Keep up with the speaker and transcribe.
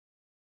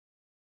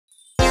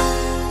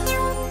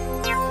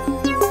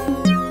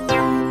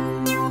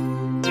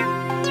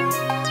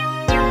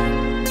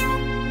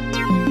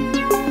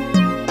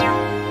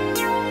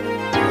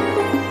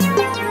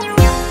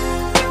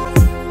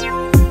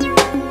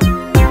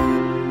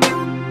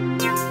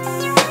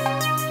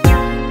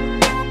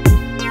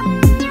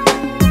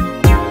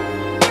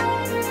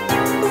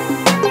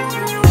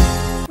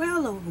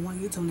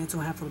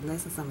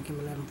lesson summary came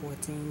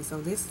 11:14.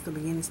 So this is the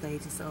beginning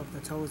stages of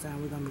the toe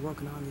design we're going to be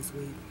working on this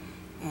week.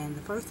 And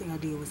the first thing I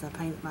did was I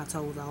painted my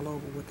toes all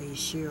over with a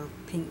sheer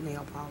pink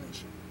nail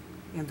polish.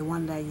 And the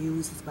one that I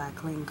use is by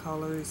Clean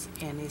Colors,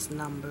 and it's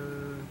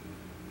number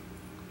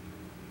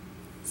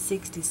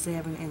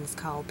 67, and it's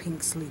called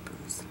Pink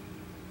Sleepers.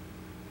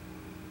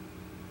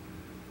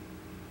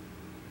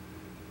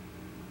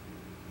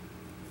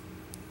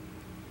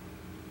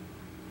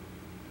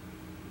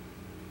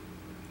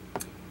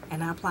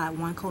 And I applied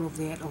one coat of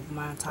that over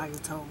my entire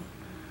toe.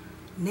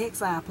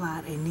 Next, I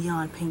applied a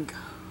neon pink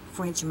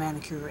French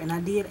manicure, and I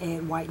did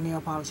add white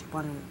nail polish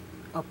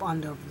up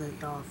under the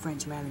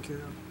French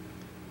manicure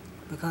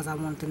because I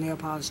want the nail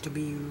polish to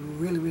be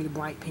really, really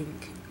bright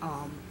pink.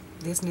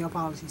 This nail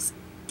polish is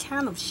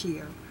kind of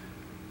sheer,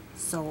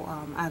 so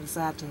I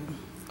decided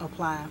to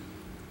apply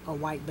a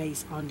white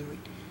base under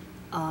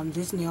it.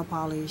 This nail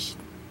polish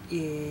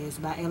is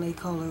by LA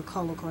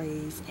Color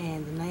Craze,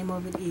 and the name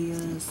of it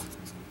is,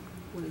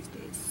 what is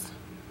this?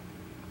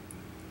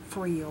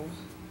 Frill.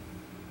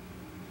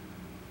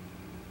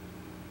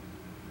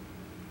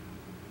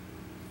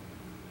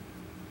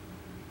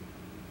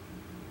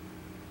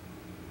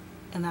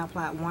 And I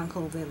applied one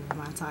coat of that over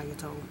my entire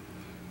toe.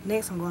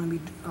 Next, I'm going to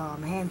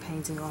be hand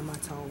painting on my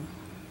toe.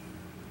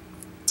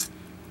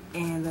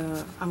 And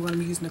I'm going to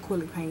be using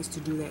acrylic paints to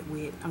do that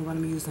with. I'm going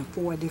to be using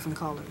 4 different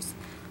colors.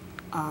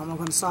 I'm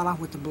going to start off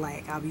with the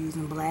black. I'll be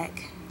using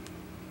black,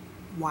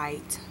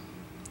 white,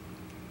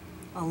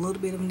 a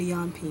little bit of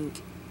neon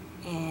pink,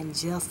 and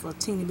just a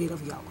teeny bit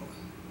of yellow.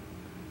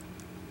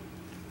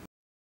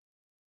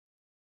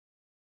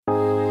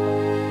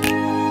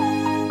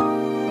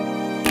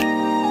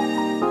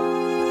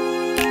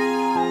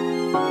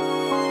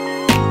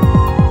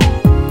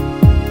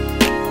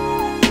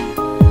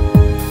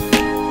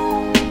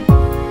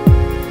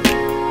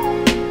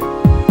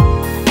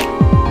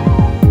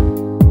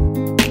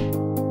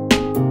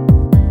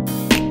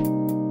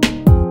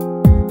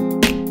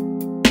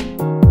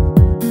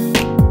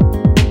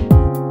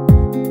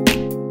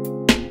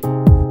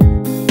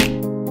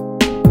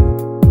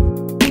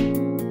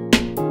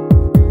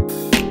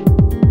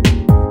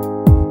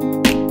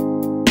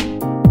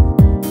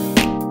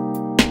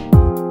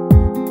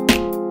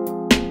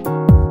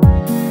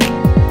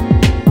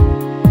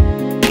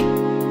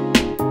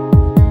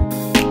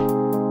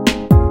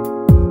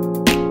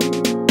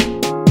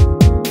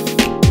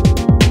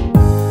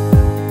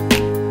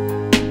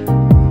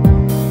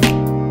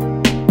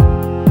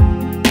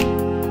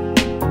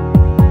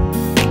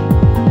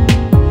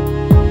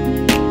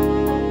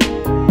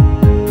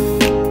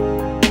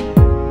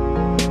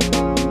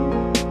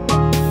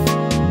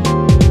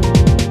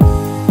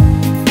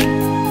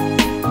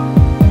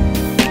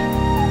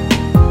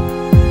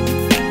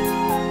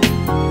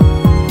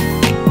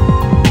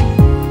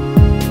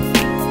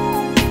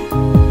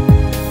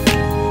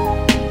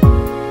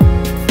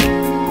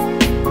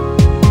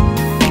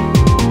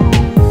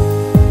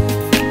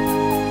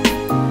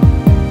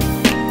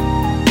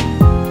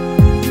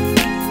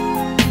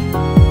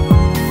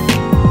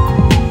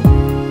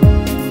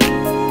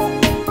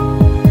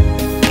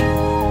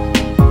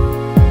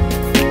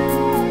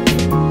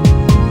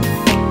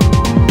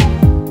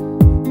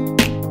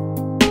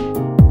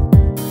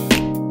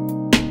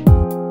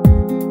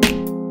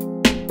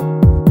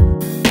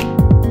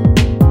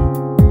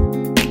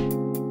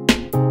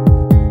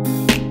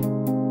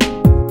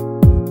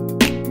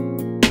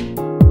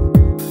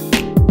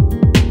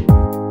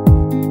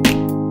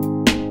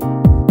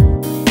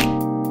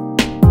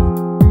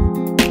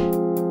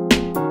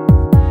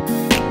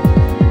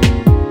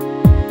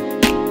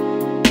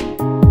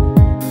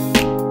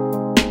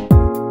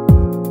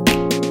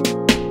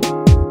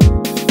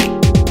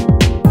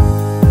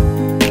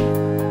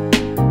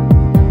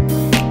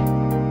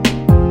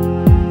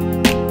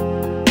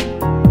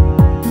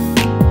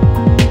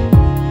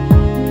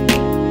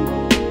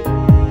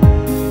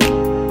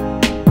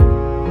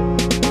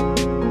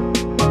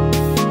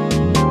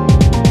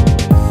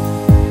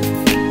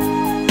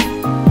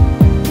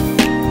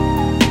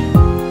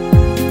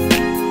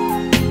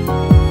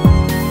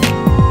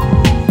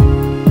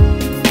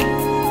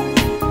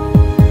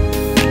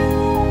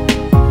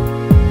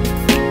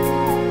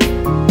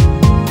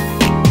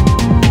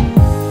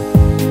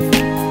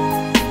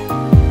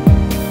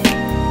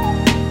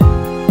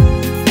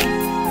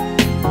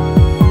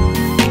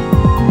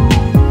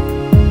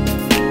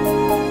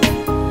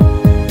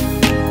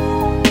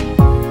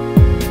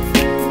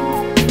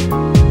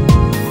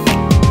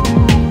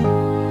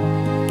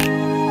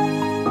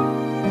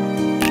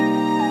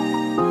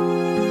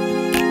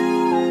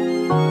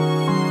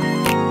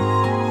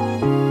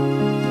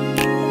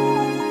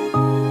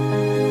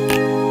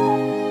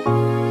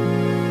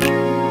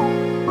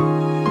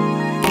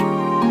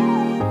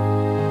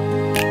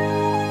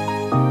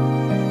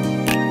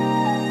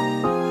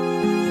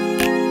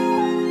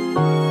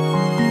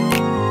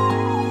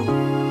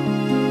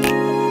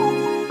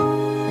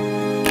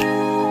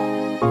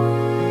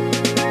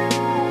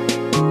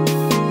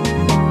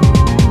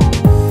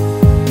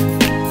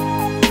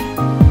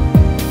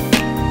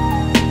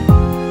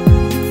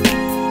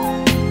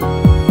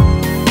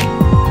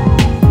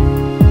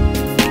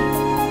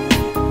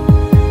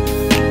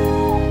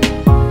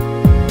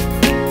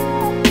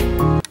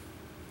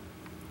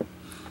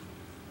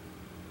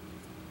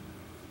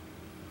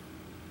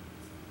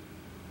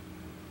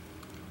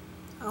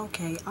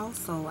 Okay,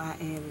 also I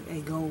added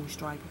a gold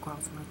stripe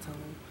across my toe.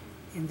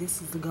 And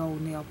this is the gold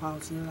nail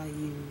polish that I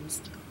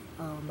used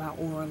by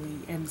Orly,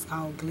 and it's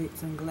called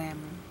Glitz and Glamour.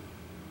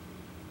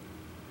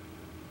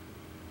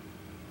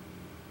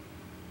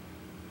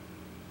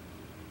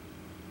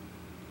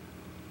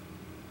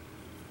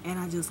 And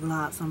I just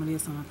globbed some of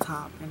this on the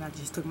top, and I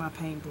just took my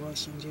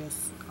paintbrush and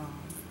just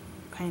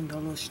painted a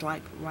little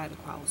stripe right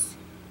across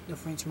the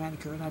French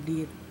manicure. And I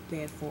did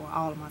that for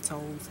all of my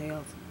toes,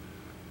 have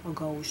a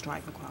gold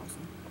stripe across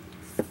them.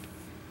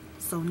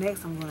 So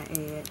next I'm going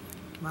to add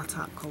my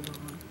top coat on.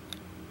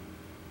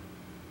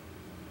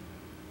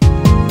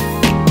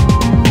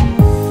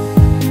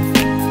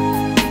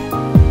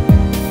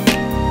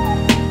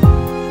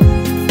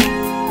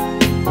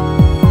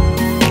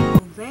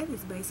 That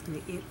is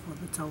basically it for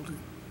the toe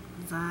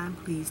design.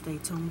 Please stay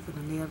tuned for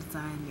the nail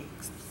design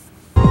next.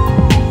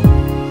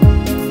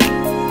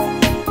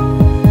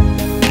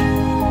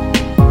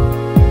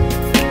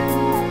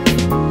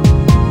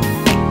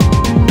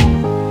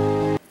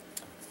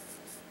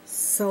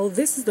 So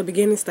this is the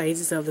beginning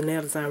stages of the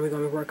nail design we're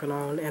going to be working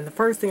on. And the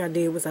first thing I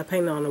did was I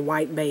painted on a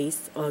white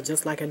base,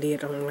 just like I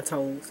did on my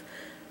toes.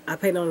 I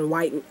painted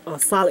on a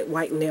solid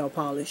white nail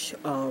polish.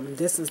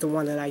 This is the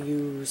one that I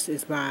use.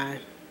 It's by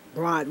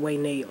Broadway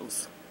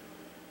Nails.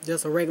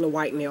 Just a regular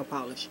white nail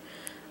polish.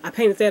 I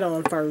painted that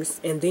on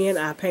first, and then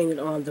I painted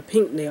on the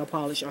pink nail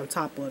polish on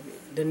top of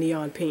it, the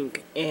neon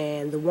pink.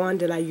 And the one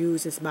that I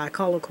use is by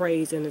Color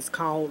Craze, and it's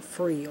called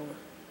Frill.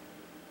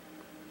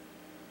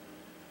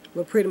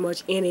 But pretty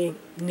much any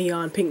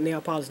neon pink nail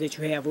polish that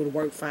you have would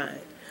work fine.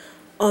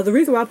 The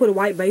reason why I put a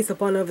white base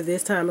up on of it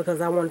this time because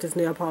I want this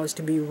nail polish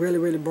to be really,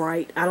 really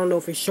bright. I don't know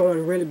if it's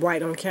showing really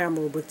bright on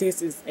camera, but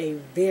this is a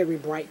very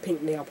bright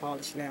pink nail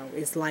polish now.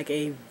 It's like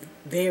a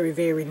very,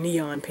 very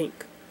neon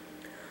pink.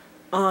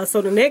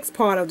 So the next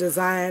part of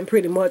design,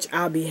 pretty much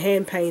I'll be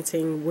hand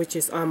painting, which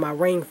is on my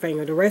ring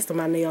finger. The rest of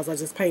my nails I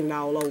just painted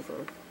all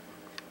over.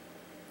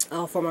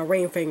 For my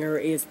ring finger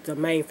is the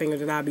main finger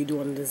that I'll be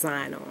doing the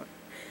design on.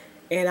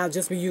 And I'll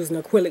just be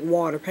using acrylic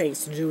water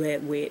paints to do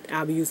that with.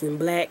 I'll be using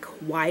black,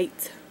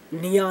 white,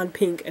 neon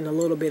pink, and a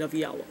little bit of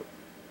yellow.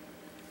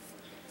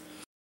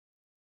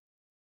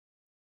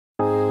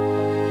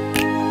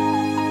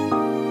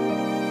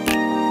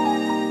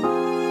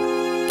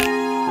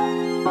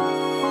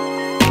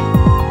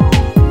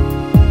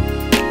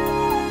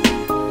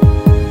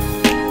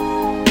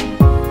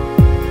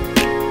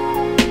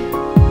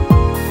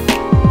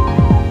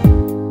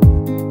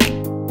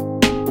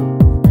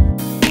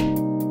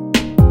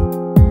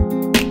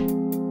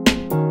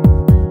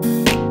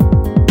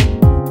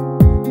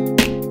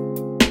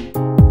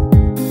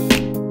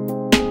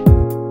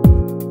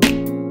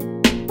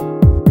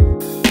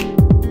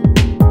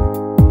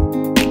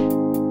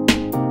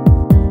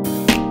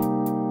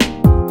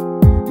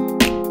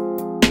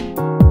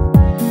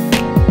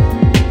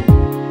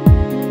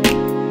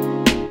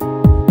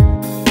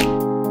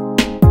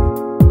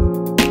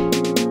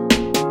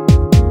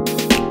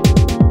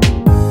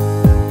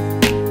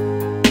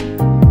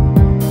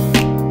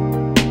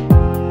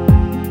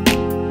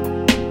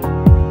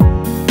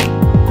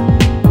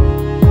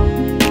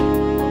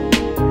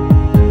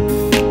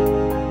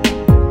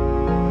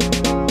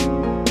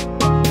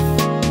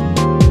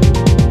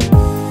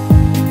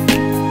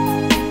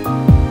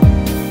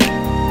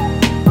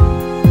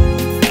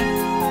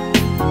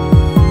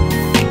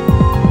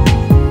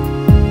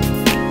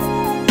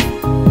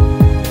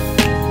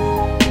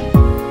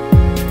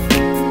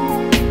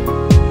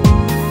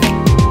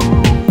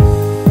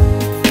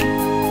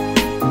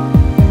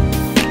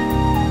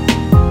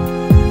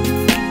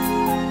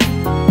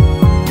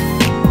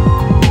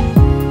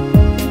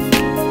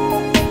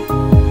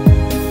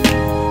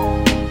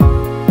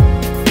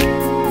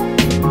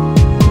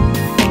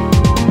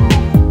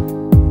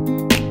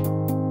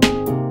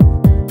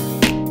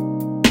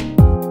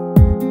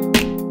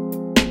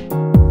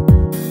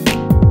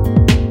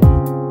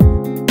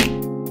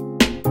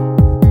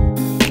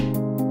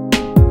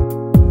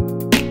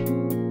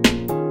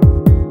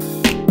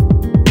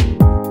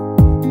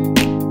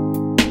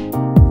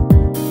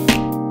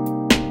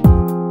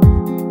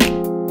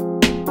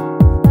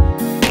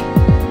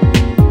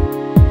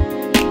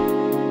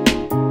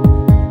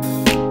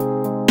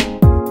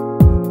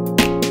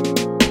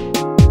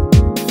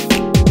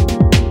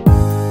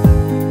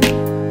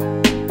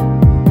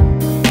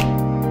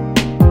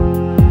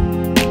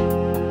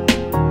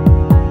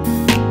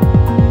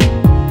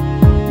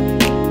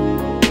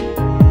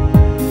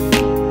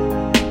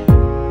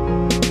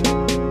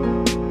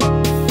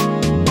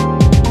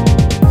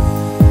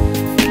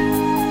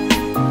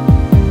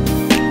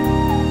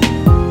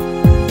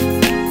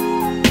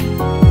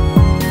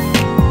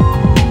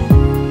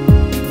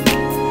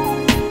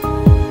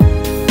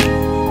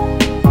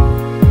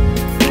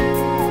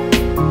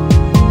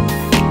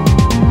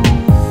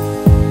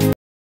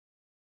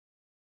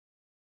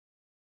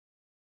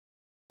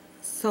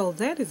 So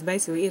that is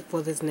basically it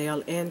for this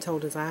nail and toe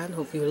design.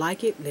 Hope you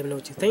like it. Let me know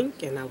what you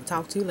think, and I will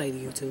talk to you later,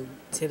 YouTube.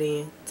 Till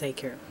then, take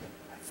care.